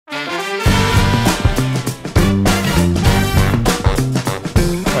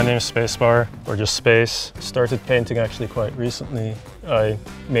is Spacebar, or just Space. Started painting actually quite recently. I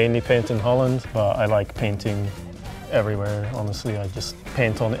mainly paint in Holland, but I like painting everywhere, honestly. I just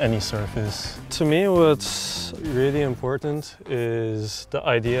paint on any surface. To me, what's really important is the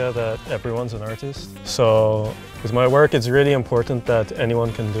idea that everyone's an artist. So with my work, it's really important that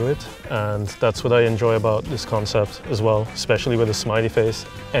anyone can do it. And that's what I enjoy about this concept as well, especially with a smiley face.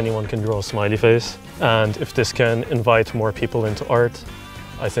 Anyone can draw a smiley face. And if this can invite more people into art,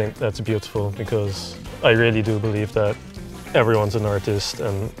 I think that's beautiful, because I really do believe that everyone's an artist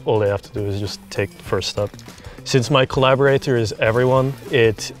and all they have to do is just take the first step. Since my collaborator is everyone,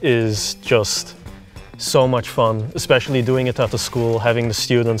 it is just so much fun, especially doing it at the school, having the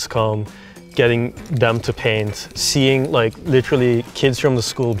students come, getting them to paint, seeing like literally kids from the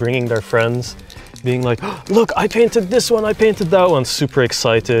school bringing their friends, being like, oh, look, I painted this one, I painted that one, super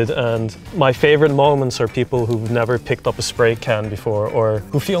excited. And my favorite moments are people who've never picked up a spray can before, or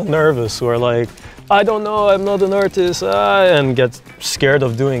who feel nervous, who are like, I don't know, I'm not an artist, and get scared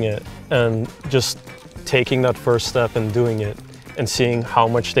of doing it. And just taking that first step and doing it and seeing how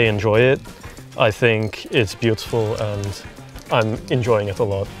much they enjoy it, I think it's beautiful and I'm enjoying it a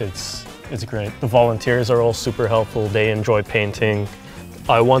lot. It's great. The volunteers are all super helpful. They enjoy painting.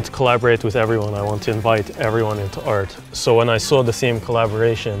 I want to collaborate with everyone. I want to invite everyone into art. So when I saw the theme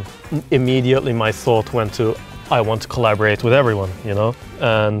collaboration, immediately my thought went to, I want to collaborate with everyone, you know?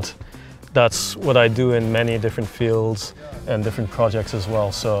 And that's what I do in many different fields and different projects as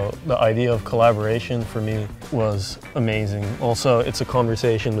well. So the idea of collaboration for me was amazing. Also, it's a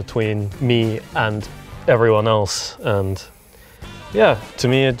conversation between me and everyone else. And yeah, to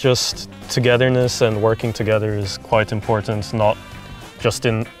me, it just, togetherness and working together is quite important, not just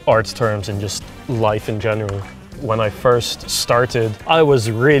in art terms and just life in general. When I first started, I was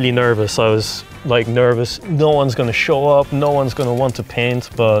really nervous. I was like nervous, no one's gonna show up, no one's gonna want to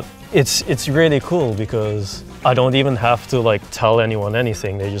paint, but it's really cool because I don't even have to like tell anyone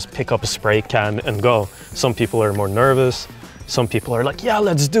anything. They just pick up a spray can and go. Some people are more nervous. Some people are like, yeah,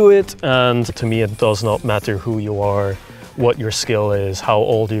 let's do it. And to me, it does not matter who you are, what your skill is, how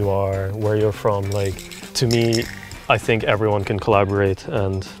old you are, where you're from. Like, to me, I think everyone can collaborate,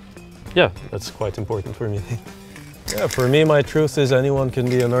 and yeah, that's quite important for me. Yeah, for me, my truth is anyone can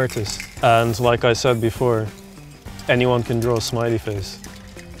be an artist. And like I said before, anyone can draw a smiley face.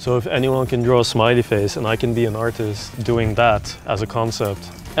 So if anyone can draw a smiley face and I can be an artist doing that as a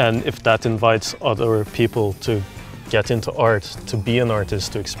concept, and if that invites other people to get into art, to be an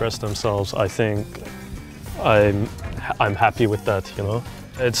artist, to express themselves, I think I'm happy with that, you know?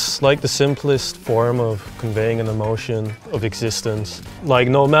 It's like the simplest form of conveying an emotion of existence. Like,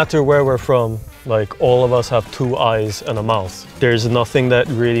 no matter where we're from, like, all of us have two eyes and a mouth. There's nothing that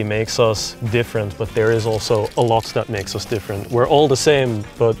really makes us different, but there is also a lot that makes us different. We're all the same,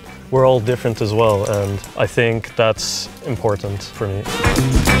 but we're all different as well, and I think that's important for me.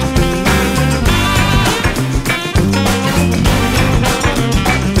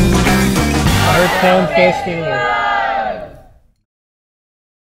 Artown Festival.